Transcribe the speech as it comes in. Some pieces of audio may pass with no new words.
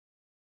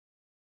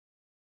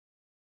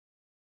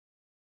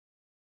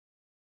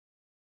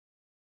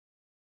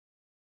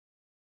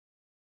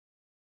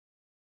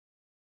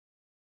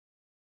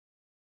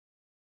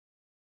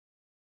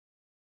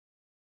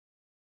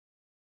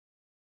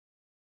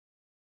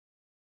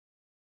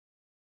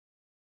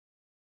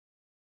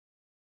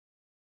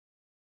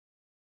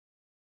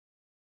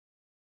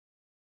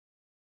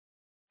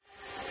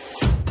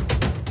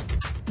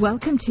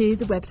Welcome to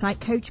the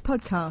Website Coach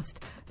Podcast,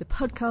 the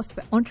podcast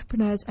for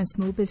entrepreneurs and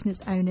small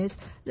business owners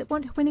that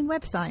want a winning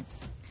website,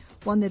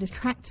 one that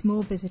attracts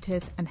more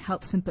visitors and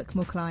helps them book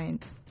more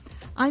clients.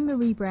 I'm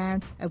Marie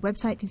Brown, a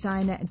website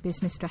designer and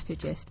business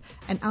strategist,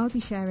 and I'll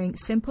be sharing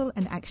simple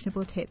and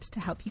actionable tips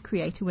to help you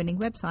create a winning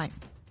website.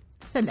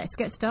 So let's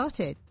get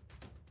started.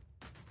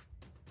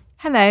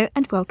 Hello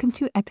and welcome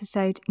to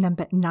episode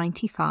number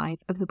 95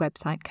 of the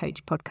Website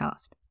Coach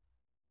Podcast.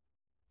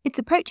 It's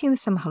approaching the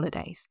summer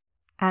holidays.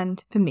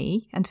 And for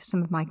me and for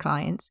some of my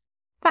clients,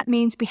 that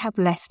means we have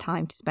less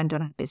time to spend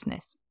on our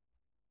business.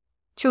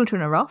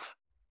 Children are off,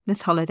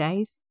 there's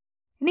holidays,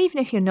 and even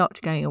if you're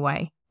not going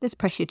away, there's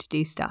pressure to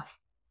do stuff.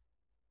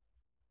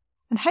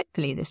 And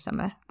hopefully this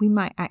summer, we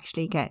might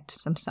actually get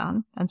some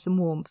sun and some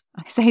warmth.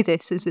 I say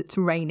this as it's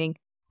raining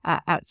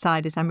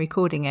outside as I'm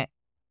recording it,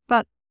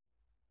 but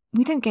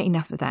we don't get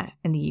enough of that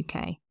in the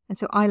UK. And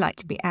so I like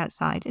to be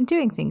outside and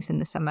doing things in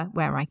the summer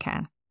where I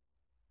can.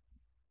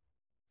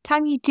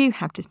 Time you do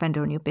have to spend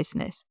on your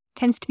business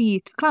tends to be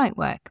used for client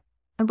work,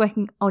 and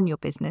working on your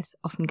business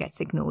often gets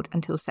ignored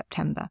until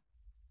September.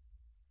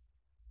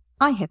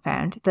 I have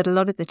found that a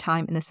lot of the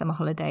time in the summer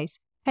holidays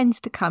tends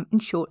to come in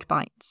short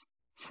bites,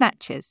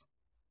 snatches.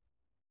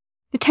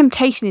 The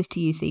temptation is to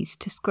use these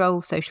to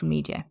scroll social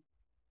media,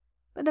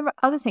 but there are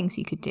other things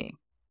you could do,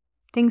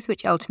 things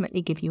which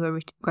ultimately give you a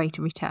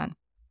greater return.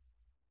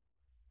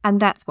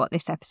 And that's what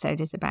this episode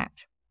is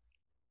about.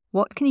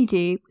 What can you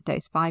do with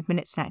those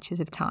 5-minute snatches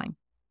of time?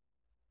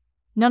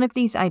 None of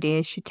these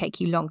ideas should take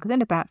you longer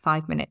than about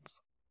 5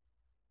 minutes.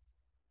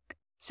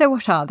 So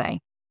what are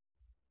they?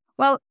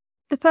 Well,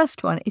 the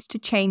first one is to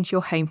change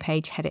your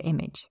homepage header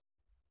image.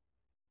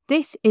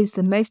 This is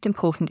the most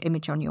important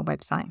image on your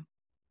website.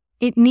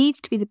 It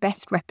needs to be the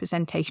best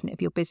representation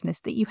of your business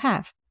that you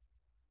have.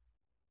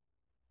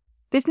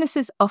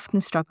 Businesses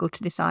often struggle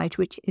to decide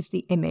which is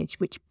the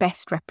image which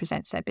best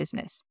represents their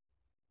business.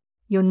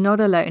 You're not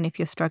alone if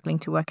you're struggling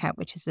to work out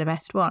which is the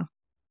best one.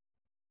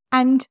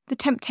 And the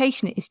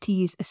temptation is to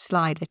use a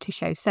slider to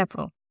show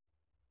several.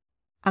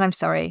 And I'm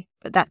sorry,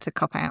 but that's a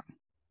cop-out.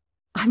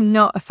 I'm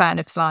not a fan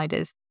of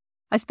sliders.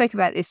 I spoke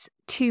about this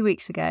 2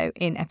 weeks ago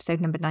in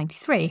episode number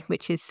 93,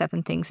 which is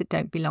 7 things that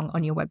don't belong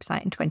on your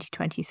website in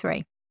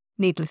 2023.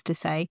 Needless to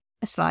say,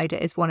 a slider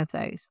is one of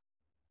those.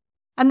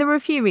 And there are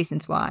a few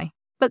reasons why,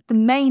 but the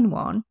main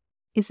one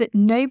is that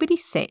nobody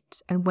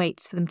sits and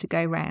waits for them to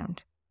go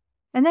round,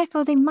 and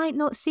therefore they might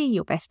not see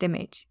your best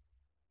image.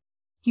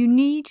 You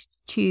need to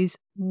choose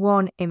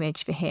one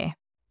image for here.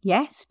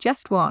 Yes,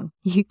 just one.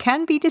 You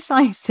can be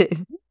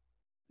decisive.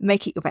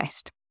 Make it your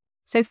best.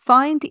 So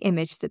find the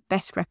image that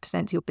best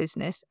represents your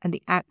business and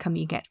the outcome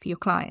you get for your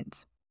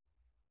clients.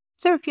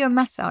 So if you're a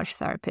massage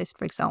therapist,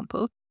 for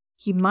example,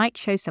 you might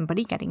show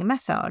somebody getting a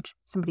massage,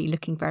 somebody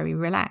looking very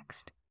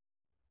relaxed.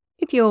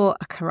 If you're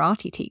a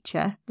karate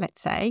teacher,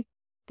 let's say,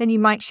 then you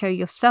might show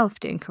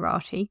yourself doing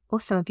karate or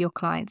some of your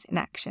clients in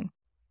action.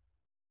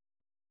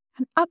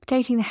 And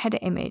updating the header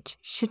image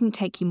shouldn't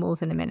take you more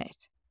than a minute,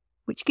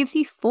 which gives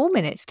you 4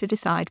 minutes to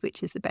decide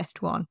which is the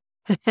best one.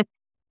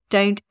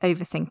 Don't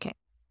overthink it.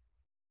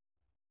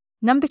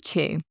 Number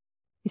 2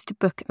 is to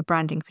book a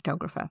branding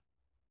photographer.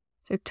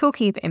 So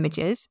talking of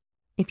images,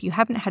 if you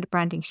haven't had a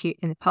branding shoot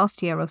in the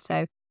past year or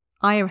so,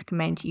 I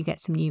recommend you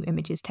get some new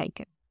images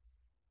taken.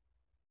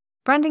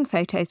 Branding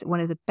photos are one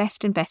of the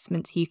best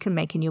investments you can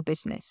make in your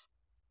business.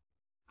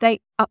 They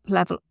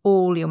up-level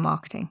all your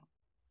marketing,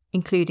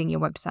 including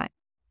your website.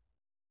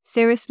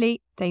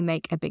 Seriously, they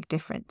make a big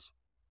difference.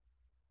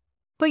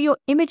 But your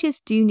images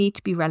do need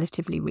to be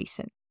relatively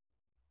recent.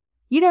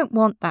 You don't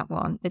want that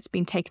one that's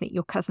been taken at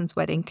your cousin's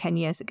wedding 10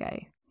 years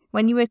ago,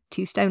 when you were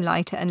 2 stone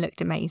lighter and looked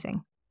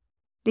amazing.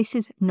 This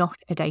is not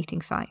a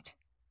dating site.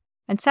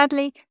 And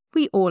sadly,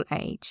 we all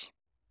age.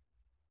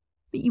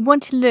 But you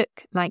want to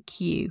look like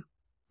you,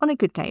 on a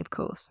good day, of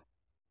course.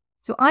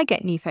 So I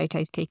get new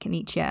photos taken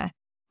each year,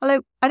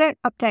 although I don't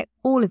update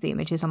all of the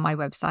images on my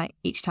website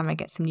each time I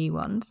get some new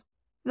ones.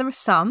 There are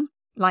some,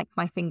 like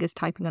my fingers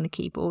typing on a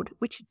keyboard,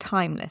 which are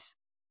timeless.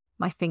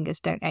 My fingers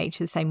don't age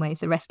the same way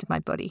as the rest of my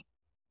body.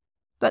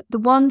 But the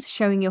ones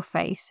showing your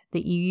face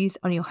that you use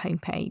on your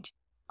homepage,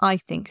 I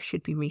think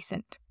should be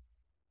recent.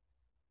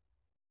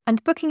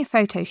 And booking a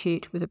photo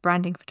shoot with a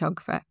branding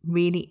photographer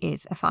really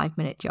is a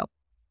 5-minute job.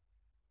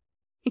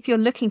 If you're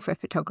looking for a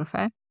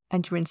photographer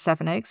and you're in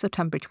Sevenoaks or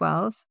Tunbridge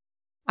Wells,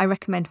 I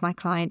recommend my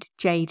client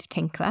Jade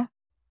Tinkler.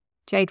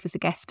 Jade was a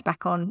guest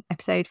back on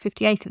episode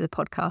 58 of the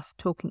podcast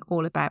talking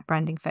all about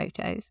branding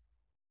photos.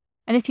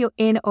 And if you're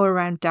in or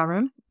around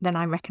Durham, then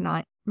I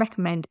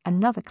recommend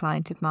another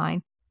client of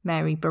mine,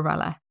 Mary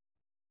Barella.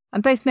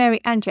 And both Mary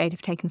and Jade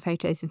have taken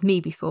photos of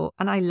me before,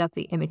 and I love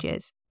the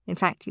images. In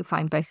fact, you'll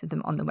find both of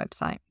them on the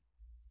website.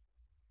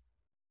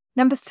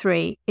 Number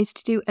 3 is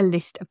to do a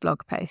list of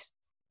blog posts.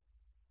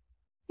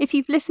 If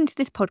you've listened to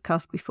this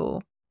podcast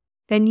before,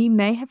 then you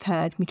may have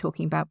heard me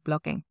talking about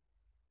blogging.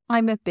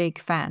 I'm a big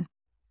fan.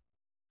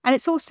 And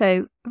it's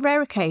also a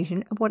rare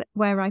occasion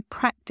where I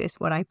practice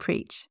what I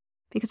preach,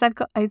 because I've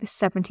got over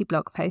 70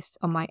 blog posts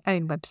on my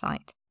own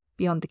website,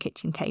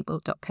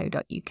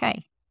 beyondthekitchentable.co.uk.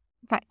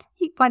 In fact,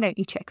 why don't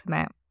you check them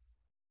out?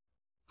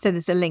 So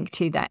there's a link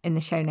to that in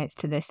the show notes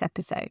to this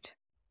episode.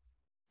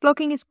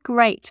 Blogging is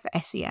great for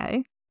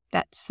SEO,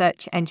 that's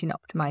search engine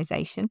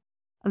optimization,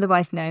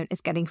 otherwise known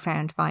as getting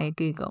found via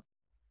Google.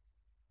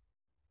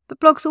 But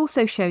blogs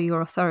also show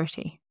your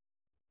authority,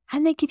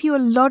 and they give you a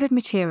lot of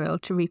material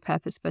to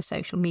repurpose for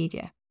social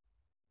media.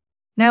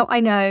 Now,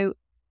 I know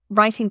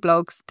writing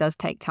blogs does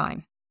take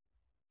time,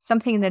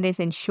 something that is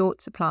in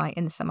short supply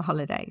in the summer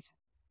holidays.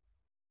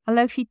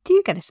 Although if you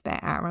do get a spare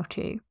hour or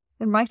two,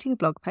 then writing a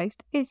blog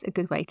post is a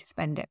good way to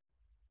spend it.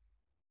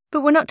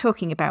 But we're not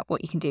talking about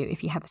what you can do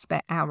if you have a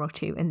spare hour or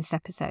two in this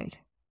episode.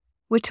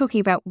 We're talking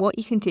about what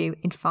you can do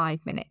in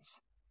 5 minutes.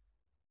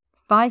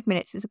 5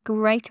 minutes is a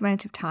great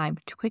amount of time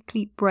to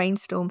quickly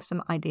brainstorm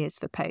some ideas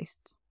for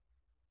posts.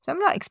 So I'm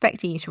not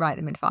expecting you to write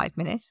them in 5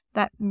 minutes.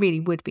 That really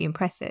would be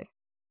impressive.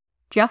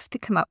 Just to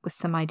come up with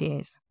some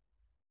ideas.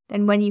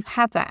 Then when you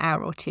have that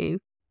hour or two,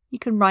 you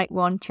can write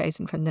one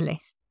chosen from the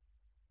list.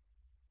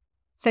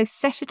 So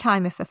set a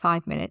timer for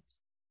 5 minutes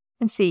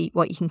and see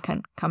what you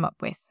can come up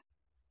with.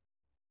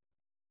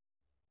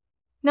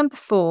 Number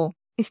 4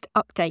 is to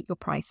update your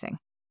pricing.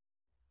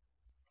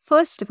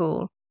 First of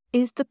all,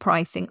 is the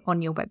pricing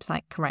on your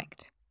website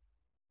correct?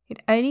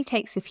 It only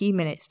takes a few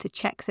minutes to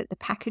check that the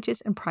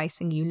packages and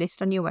pricing you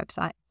list on your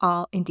website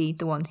are indeed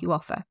the ones you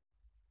offer.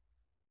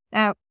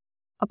 Now,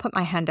 I'll put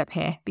my hand up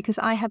here because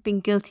I have been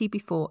guilty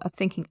before of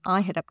thinking I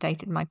had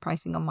updated my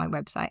pricing on my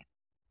website,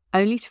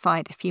 only to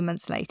find a few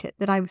months later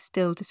that I was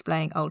still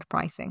displaying old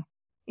pricing.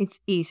 It's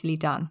easily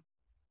done.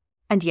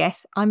 And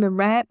yes, I'm a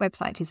rare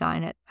website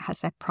designer that has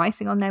their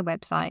pricing on their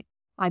website.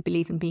 I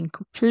believe in being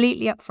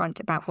completely upfront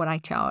about what I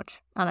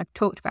charge, and I've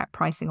talked about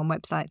pricing on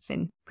websites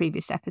in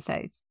previous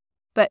episodes.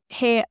 But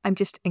here I'm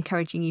just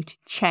encouraging you to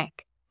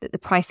check that the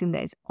pricing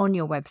that is on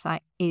your website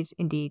is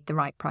indeed the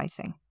right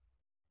pricing.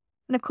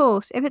 And of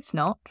course, if it's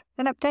not,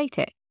 then update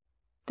it.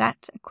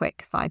 That's a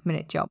quick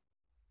 5-minute job.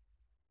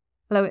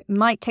 Although it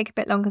might take a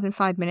bit longer than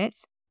 5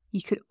 minutes,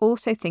 you could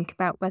also think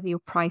about whether your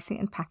pricing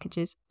and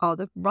packages are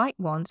the right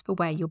ones for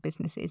where your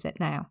business is at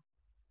now.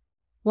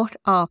 What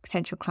are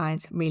potential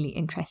clients really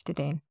interested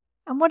in?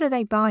 And what are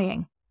they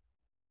buying?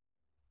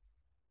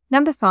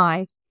 Number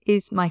 5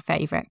 is my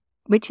favourite,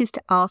 which is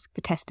to ask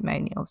for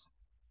testimonials.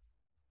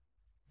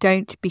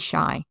 Don't be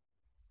shy.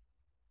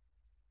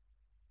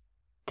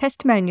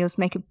 Testimonials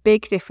make a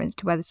big difference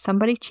to whether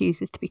somebody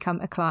chooses to become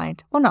a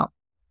client or not,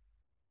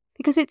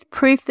 because it's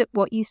proof that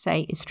what you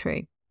say is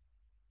true.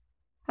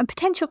 And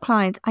potential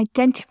clients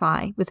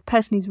identify with the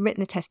person who's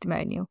written the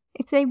testimonial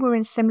if they were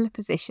in a similar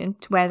position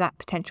to where that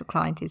potential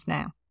client is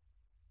now.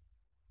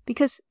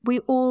 Because we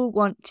all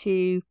want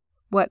to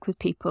work with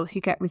people who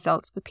get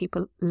results for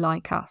people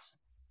like us.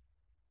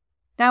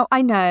 Now,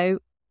 I know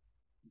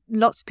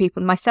lots of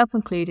people, myself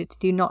included,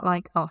 do not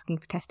like asking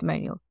for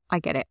testimonials. I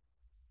get it.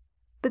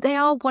 But they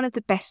are one of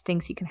the best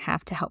things you can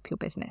have to help your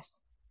business.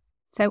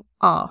 So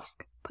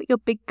ask. Put your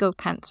big girl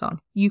pants on.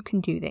 You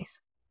can do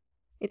this.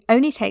 It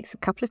only takes a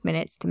couple of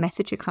minutes to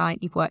message a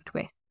client you've worked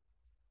with.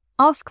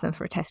 Ask them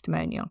for a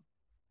testimonial.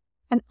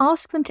 And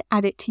ask them to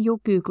add it to your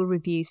Google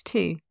reviews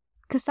too,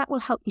 because that will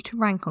help you to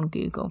rank on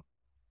Google.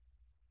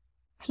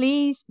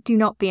 Please do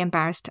not be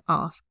embarrassed to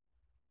ask.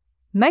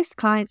 Most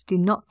clients do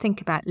not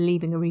think about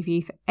leaving a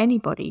review for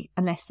anybody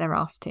unless they're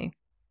asked to.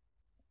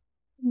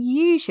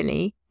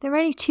 Usually, they're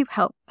only too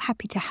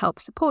happy to help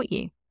support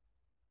you.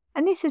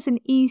 And this is an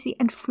easy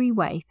and free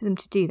way for them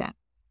to do that.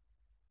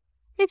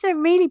 If they're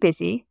really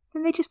busy,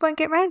 then they just won't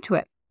get round to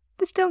it.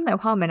 There's still no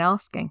harm in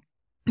asking.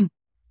 And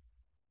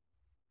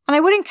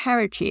I would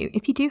encourage you,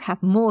 if you do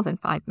have more than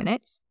 5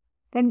 minutes,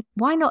 then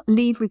why not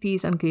leave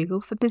reviews on Google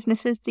for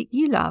businesses that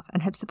you love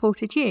and have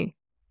supported you?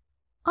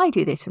 I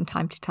do this from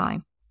time to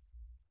time.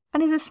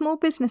 And as a small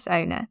business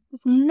owner,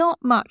 there's not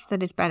much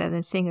that is better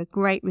than seeing a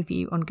great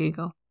review on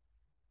Google.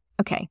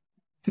 Okay,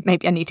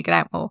 maybe I need to get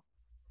out more,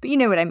 but you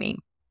know what I mean.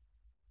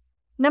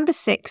 Number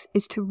 6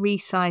 is to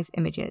resize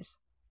images.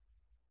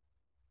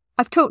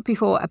 I've talked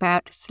before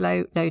about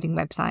slow loading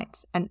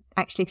websites, and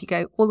actually if you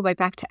go all the way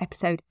back to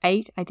episode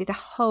 8, I did a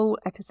whole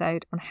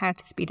episode on how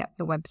to speed up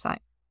your website.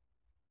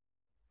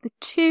 The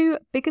 2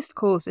 biggest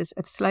causes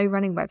of slow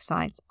running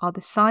websites are the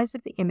size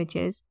of the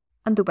images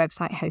and the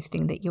website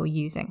hosting that you're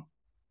using.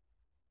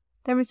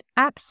 There is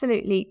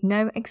absolutely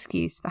no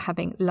excuse for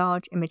having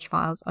large image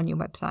files on your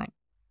website.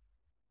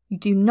 You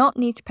do not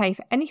need to pay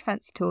for any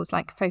fancy tools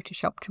like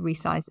Photoshop to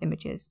resize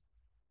images.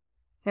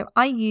 So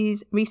I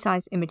use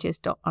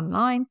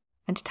resizeimages.online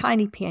and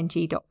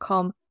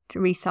tinypng.com to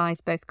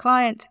resize both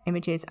client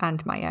images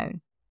and my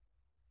own.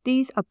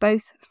 These are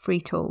both free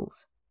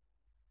tools.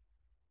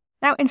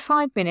 Now, in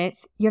 5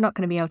 minutes, you're not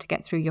going to be able to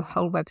get through your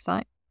whole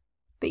website,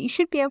 but you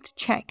should be able to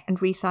check and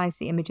resize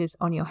the images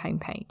on your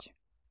homepage.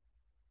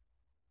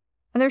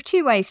 And there are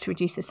 2 ways to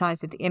reduce the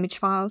size of the image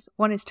files.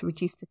 One is to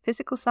reduce the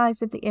physical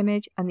size of the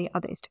image, and the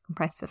other is to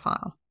compress the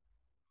file.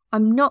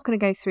 I'm not going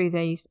to go through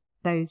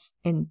those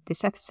in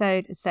this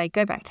episode. Say,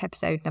 go back to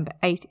episode number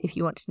 8 if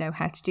you want to know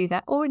how to do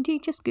that, or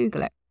indeed just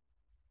Google it.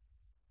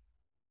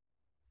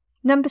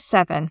 Number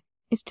 7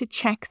 is to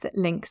check that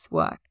links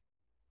work.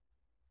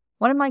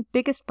 One of my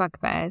biggest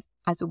bugbears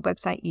as a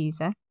website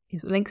user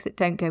is links that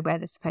don't go where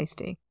they're supposed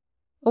to,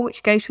 or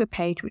which go to a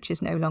page which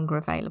is no longer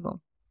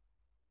available.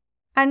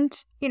 And,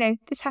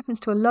 this happens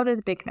to a lot of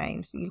the big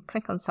names. You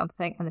click on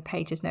something and the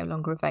page is no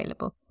longer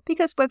available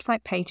because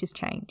website pages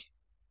change.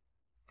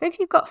 So if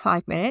you've got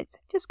 5 minutes,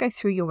 just go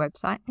through your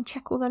website and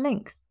check all the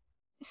links.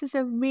 This is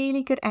a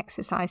really good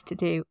exercise to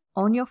do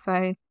on your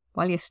phone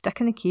while you're stuck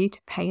in a queue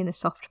to pay in the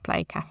Soft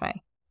Play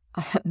Cafe.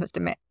 I must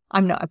admit,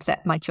 I'm not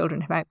upset my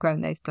children have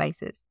outgrown those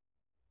places.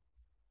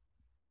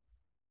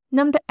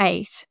 Number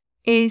 8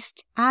 is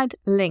to add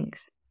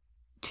links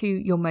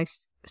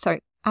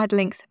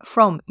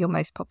from your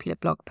most popular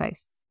blog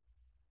posts.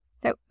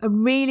 So a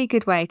really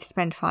good way to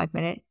spend 5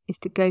 minutes is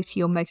to go to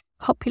your most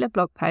popular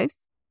blog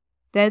posts.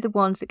 They're the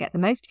ones that get the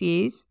most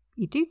views.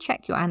 You do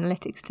check your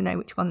analytics to know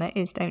which one there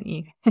is, don't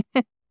you?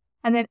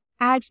 And then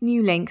add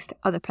new links to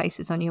other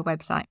places on your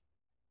website.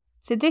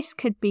 So this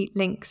could be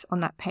links on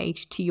that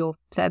page to your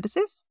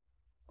services,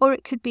 or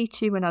it could be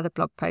to another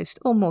blog post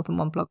or more than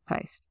one blog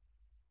post.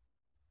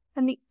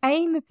 And the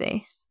aim of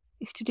this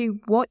is to do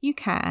what you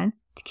can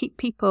to keep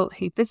people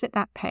who visit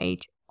that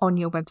page on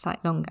your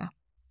website longer,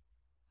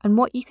 and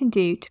what you can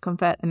do to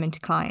convert them into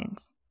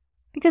clients.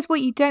 Because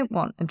what you don't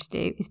want them to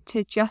do is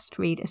to just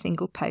read a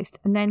single post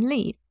and then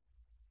leave.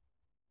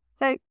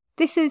 So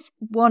this is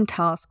one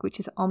task which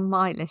is on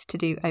my list to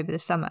do over the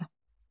summer.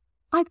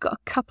 I've got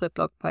a couple of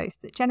blog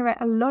posts that generate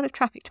a lot of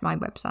traffic to my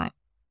website.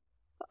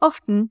 But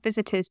often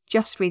visitors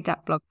just read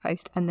that blog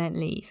post and then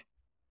leave.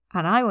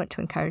 And I want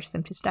to encourage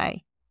them to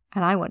stay.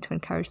 And I want to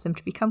encourage them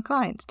to become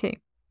clients too.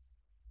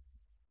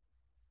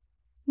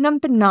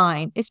 Number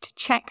 9 is to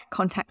check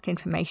contact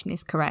information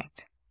is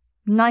correct.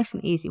 Nice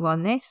and easy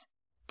one this.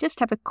 Just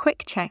have a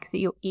quick check that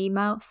your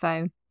email,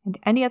 phone, and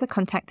any other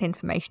contact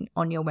information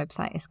on your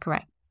website is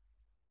correct.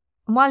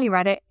 And while you're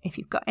at it, if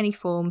you've got any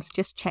forms,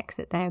 just check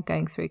that they are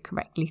going through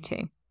correctly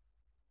too.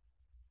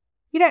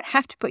 You don't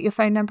have to put your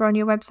phone number on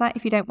your website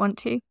if you don't want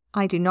to.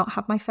 I do not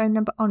have my phone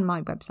number on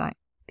my website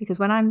because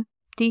when I'm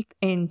deep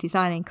in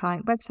designing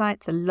client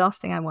websites, the last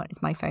thing I want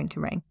is my phone to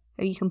ring.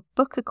 So you can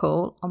book a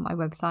call on my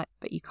website,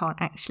 but you can't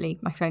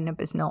my phone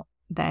number is not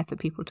there for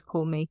people to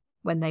call me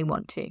when they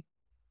want to.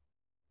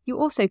 You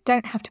also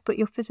don't have to put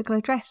your physical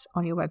address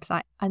on your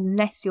website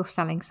unless you're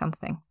selling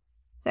something.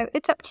 So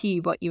it's up to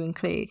you what you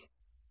include.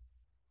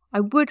 I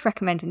would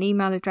recommend an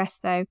email address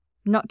though,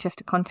 not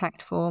just a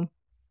contact form.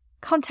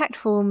 Contact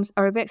forms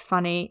are a bit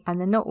funny and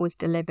they're not always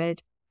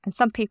delivered, and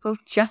some people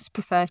just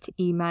prefer to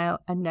email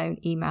a known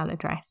email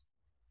address.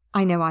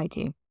 I know I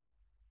do.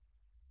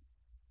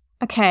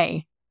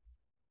 Okay,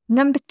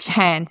 number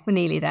 10, we're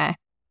nearly there,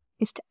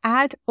 is to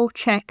add or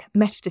check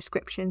meta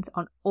descriptions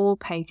on all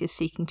pages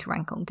seeking to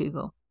rank on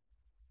Google.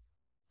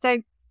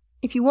 So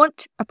if you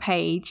want a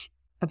page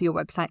of your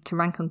website to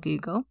rank on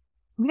Google,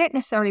 we don't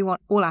necessarily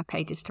want all our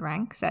pages to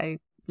rank. So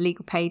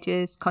legal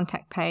pages,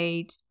 contact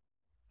page,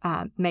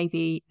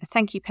 maybe a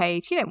thank you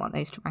page. You don't want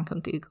those to rank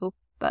on Google,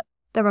 but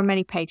there are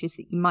many pages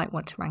that you might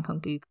want to rank on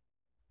Google.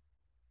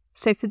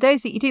 So for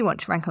those that you do want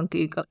to rank on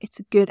Google, it's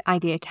a good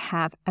idea to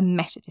have a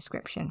meta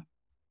description.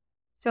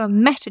 So a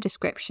meta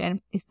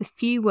description is the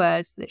few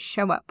words that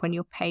show up when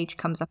your page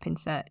comes up in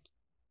search.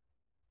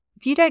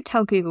 If you don't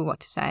tell Google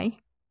what to say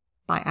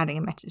by adding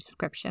a meta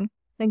description,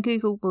 then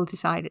Google will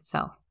decide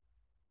itself.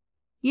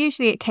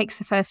 Usually it takes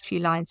the first few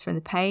lines from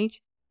the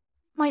page.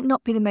 Might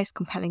not be the most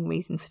compelling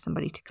reason for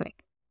somebody to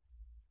click.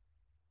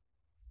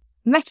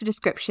 Meta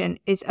description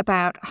is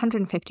about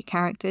 150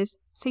 characters,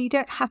 so you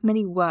don't have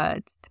many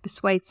words to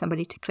persuade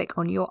somebody to click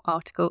on your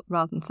article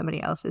rather than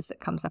somebody else's that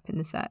comes up in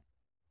the search.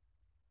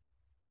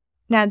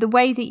 Now, the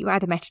way that you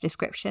add a meta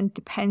description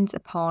depends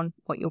upon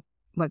what your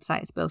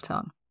website is built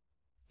on.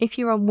 If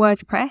you're on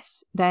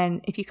WordPress,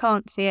 then if you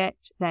can't see it,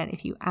 then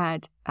if you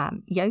add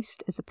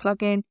Yoast as a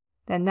plugin,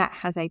 then that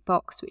has a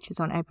box which is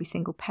on every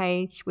single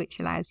page, which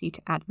allows you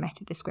to add a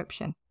meta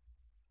description.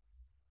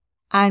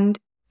 And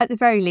at the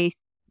very least,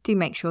 do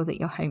make sure that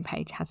your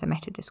homepage has a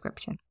meta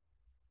description.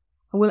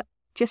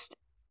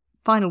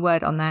 Final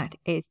word on that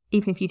is,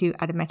 even if you do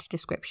add a meta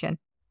description,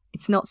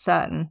 it's not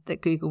certain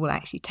that Google will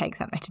actually take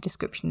that meta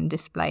description and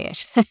display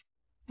it.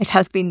 It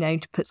has been known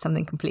to put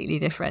something completely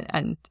different,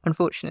 and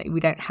unfortunately we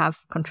don't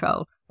have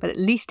control. But at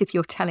least if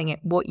you're telling it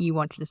what you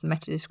wanted as a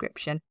meta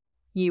description,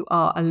 you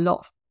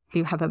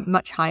have a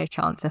much higher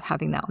chance of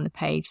having that on the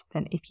page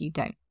than if you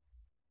don't.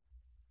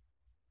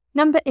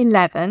 Number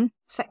 11,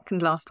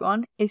 second last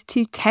one, is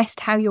to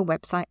test how your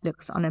website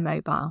looks on a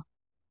mobile.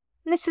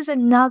 And this is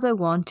another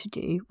one to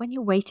do when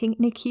you're waiting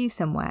in a queue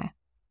somewhere.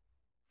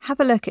 Have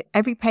a look at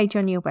every page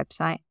on your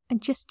website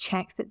and just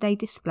check that they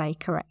display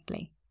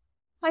correctly.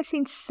 I've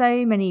seen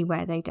so many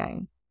where they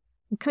don't,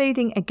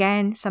 including,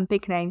 again, some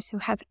big names who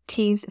have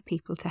teams of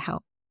people to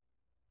help.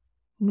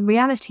 And the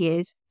reality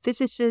is,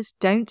 visitors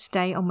don't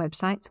stay on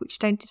websites which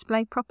don't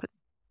display properly.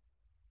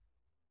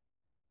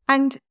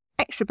 And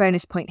extra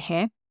bonus point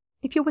here,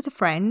 if you're with a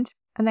friend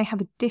and they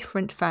have a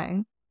different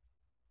phone,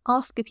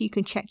 ask if you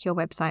can check your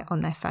website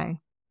on their phone.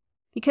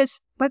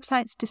 because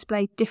websites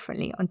display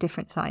differently on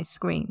different size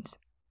screens.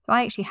 So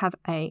I actually have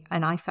an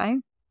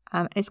iPhone,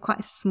 and it's quite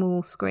a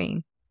small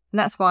screen. And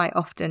that's why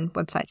often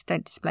websites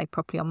don't display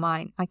properly on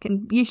mine. I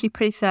can usually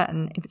pretty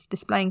certain if it's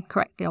displaying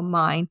correctly on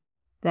mine,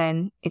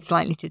 then it's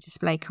likely to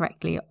display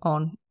correctly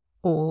on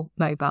all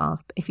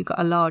mobiles. But if you've got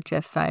a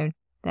larger phone,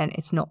 then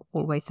it's not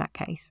always that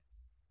case.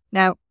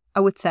 Now,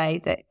 I would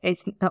say that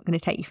it's not going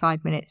to take you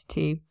 5 minutes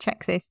to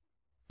check this,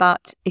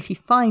 but if you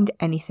find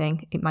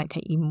anything, it might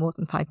take you more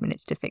than 5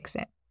 minutes to fix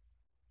it.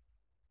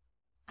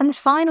 And the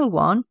final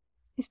one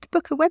is to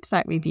book a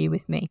website review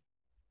with me.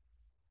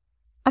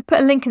 I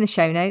put a link in the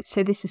show notes,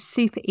 so this is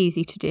super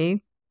easy to do,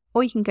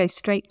 or you can go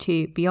straight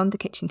to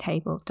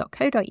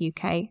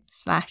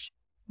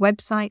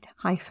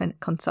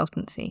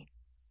beyondthekitchentable.co.uk/website-consultancy.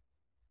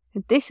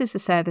 This is a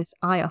service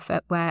I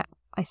offer where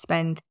I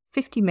spend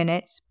 50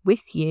 minutes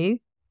with you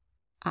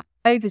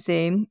over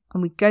Zoom,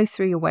 and we go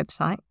through your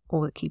website,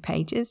 all the key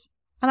pages,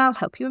 and I'll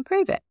help you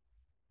improve it.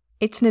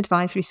 It's an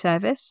advisory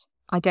service.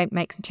 I don't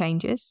make the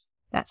changes.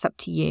 That's up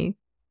to you.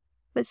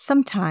 But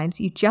sometimes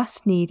you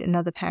just need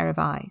another pair of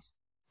eyes,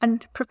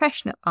 and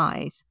professional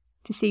eyes,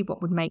 to see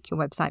what would make your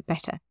website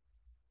better.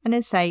 And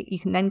as I say, you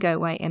can then go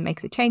away and make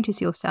the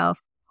changes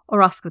yourself,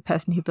 or ask the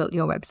person who built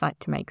your website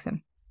to make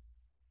them.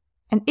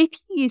 And if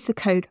you use the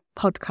code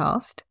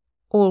PODCAST,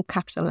 all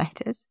capital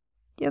letters,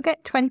 you'll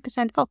get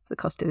 20% off the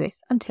cost of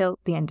this until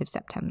the end of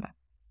September.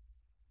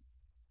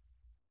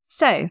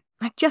 So,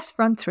 I've just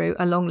run through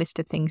a long list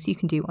of things you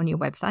can do on your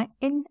website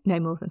in no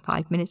more than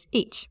 5 minutes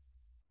each.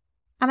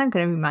 And I'm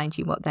going to remind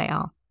you what they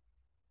are.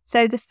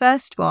 So the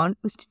first one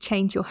was to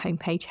change your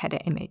homepage header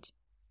image.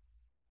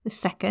 The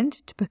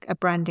second, to book a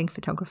branding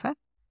photographer.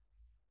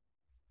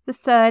 The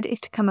third is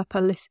to come up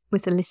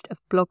with a list of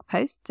blog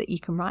posts that you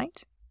can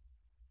write.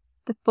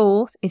 The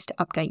fourth is to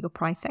update your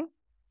pricing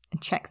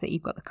and check that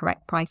you've got the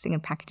correct pricing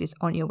and packages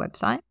on your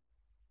website.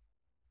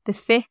 The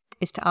fifth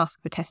is to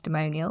ask for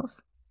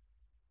testimonials.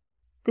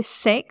 The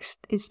sixth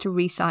is to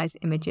resize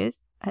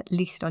images, at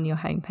least on your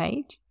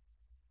homepage.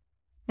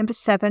 Number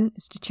 7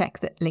 is to check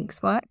that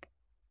links work.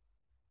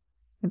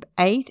 Number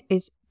 8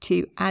 is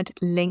to add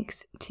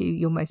links to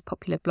your most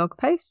popular blog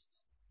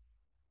posts.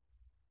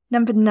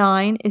 Number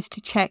 9 is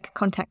to check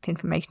contact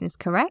information is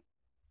correct.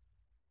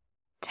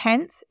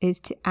 10th is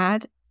to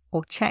add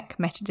or check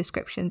meta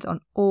descriptions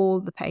on all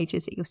the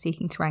pages that you're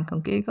seeking to rank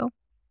on Google.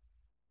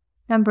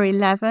 Number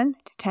 11,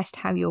 to test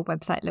how your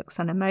website looks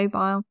on a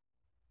mobile.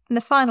 And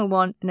the final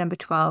one, number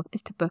 12,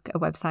 is to book a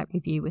website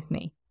review with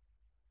me.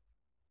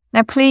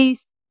 Now,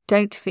 please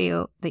don't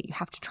feel that you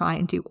have to try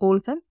and do all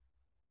of them.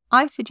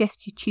 I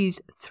suggest you choose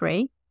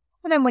 3,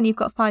 and then when you've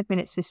got 5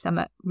 minutes this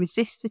summer,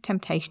 resist the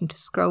temptation to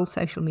scroll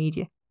social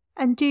media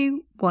and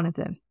do one of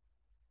them.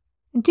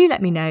 And do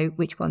let me know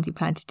which ones you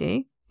plan to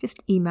do. Just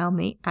email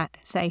me at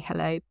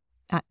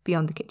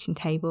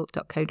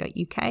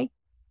sayhello@beyondthekitchentable.co.uk,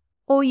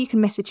 or you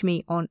can message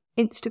me on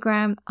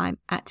Instagram. I'm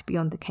at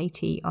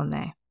beyondthekt on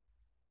there.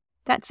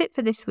 That's it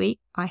for this week.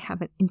 I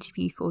have an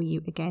interview for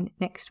you again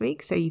next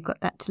week, so you've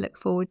got that to look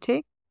forward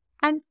to.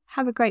 And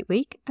have a great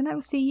week, and I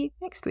will see you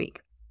next week.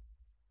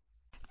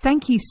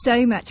 Thank you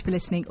so much for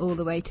listening all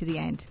the way to the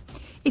end.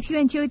 If you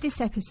enjoyed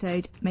this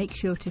episode, make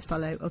sure to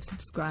follow or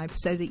subscribe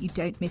so that you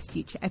don't miss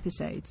future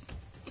episodes.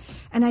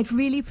 And I'd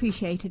really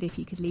appreciate it if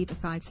you could leave a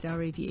 5-star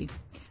review.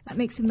 That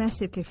makes a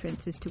massive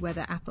difference as to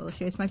whether Apple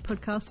shows my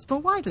podcasts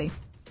more widely.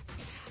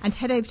 And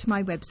head over to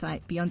my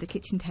website,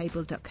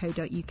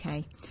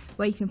 beyondthekitchentable.co.uk,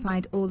 where you can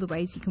find all the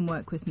ways you can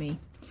work with me,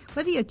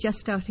 whether you're just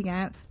starting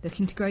out,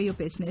 looking to grow your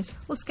business,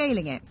 or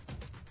scaling it.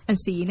 And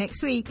see you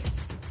next week.